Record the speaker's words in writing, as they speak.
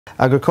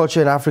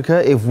Agriculture in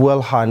Africa, if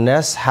well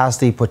harnessed, has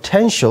the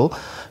potential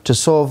to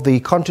solve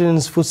the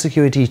continent's food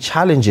security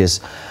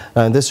challenges.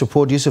 In this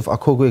report, Yusuf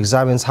Akogo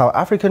examines how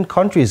African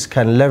countries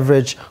can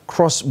leverage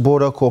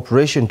cross-border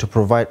cooperation to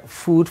provide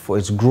food for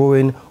its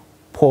growing,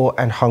 poor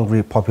and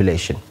hungry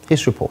population.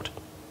 His report.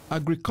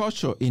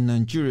 Agriculture in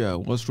Nigeria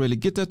was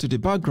relegated to the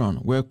background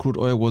where crude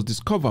oil was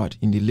discovered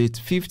in the late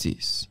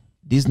 50s.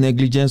 This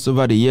negligence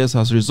over the years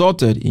has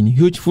resulted in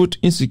huge food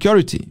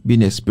insecurity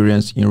being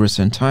experienced in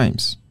recent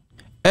times.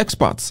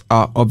 Experts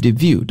are of the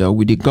view that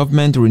with the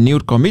government's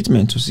renewed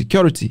commitment to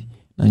security,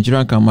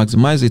 Nigeria can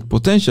maximize its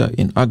potential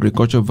in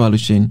agriculture value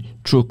chain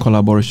through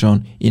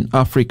collaboration in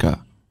Africa.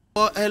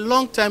 For a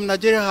long time,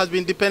 Nigeria has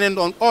been dependent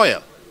on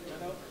oil,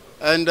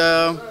 and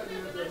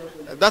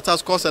that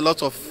has caused a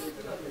lot of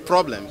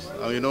problems,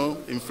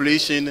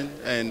 inflation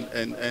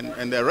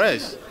and the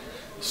rest.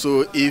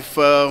 So if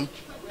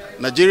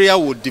Nigeria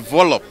would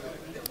develop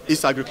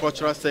its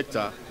agricultural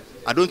sector,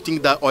 I don't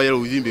think that oil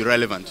will even be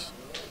relevant.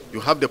 You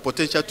have the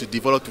potential to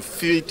develop to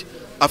feed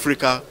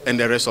Africa and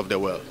the rest of the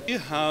world. We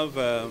have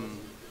a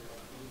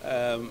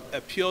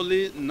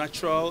purely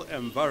natural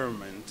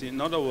environment.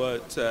 In other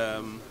words,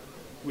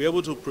 we're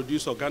able to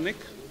produce organic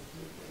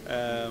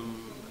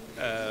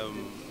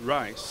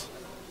rice,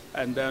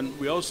 and then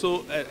we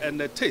also, and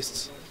the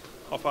taste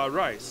of our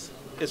rice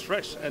is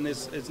fresh and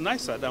it's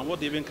nicer than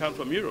what even comes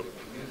from Europe.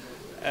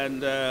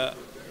 And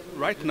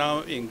right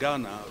now in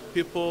Ghana,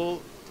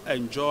 people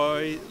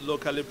enjoy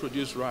locally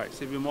produced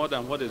rice even more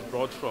than what is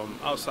brought from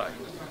outside.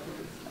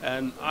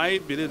 And I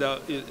believe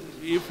that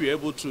if we're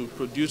able to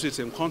produce it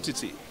in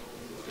quantity,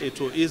 it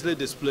will easily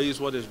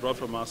displace what is brought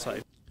from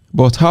outside.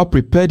 But how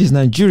prepared is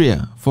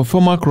Nigeria for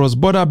formal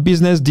cross-border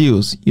business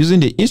deals using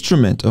the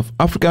instrument of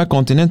Africa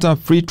Continental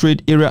Free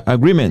Trade Area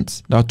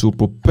Agreements that will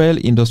propel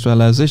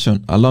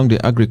industrialization along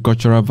the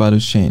agricultural value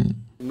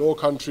chain? No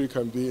country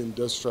can be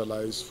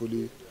industrialized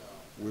fully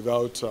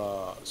without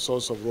a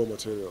source of raw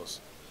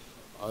materials.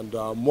 And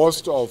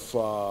most of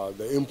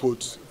the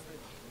inputs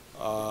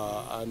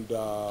and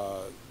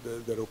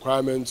the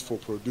requirements for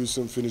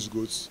producing finished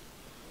goods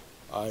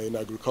are in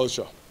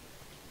agriculture,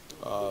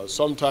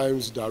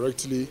 sometimes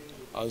directly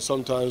and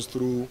sometimes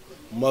through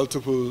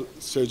multiple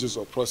stages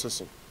of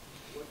processing.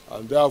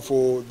 And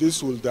therefore,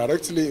 this will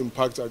directly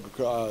impact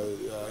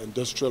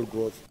industrial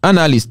growth.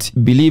 Analysts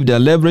believe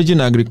that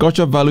leveraging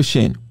agriculture value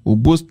chain will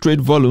boost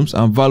trade volumes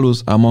and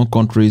values among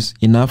countries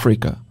in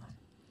Africa.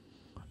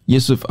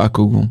 Yusuf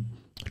Akogu,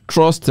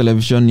 Trust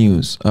Television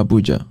News,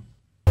 Abuja.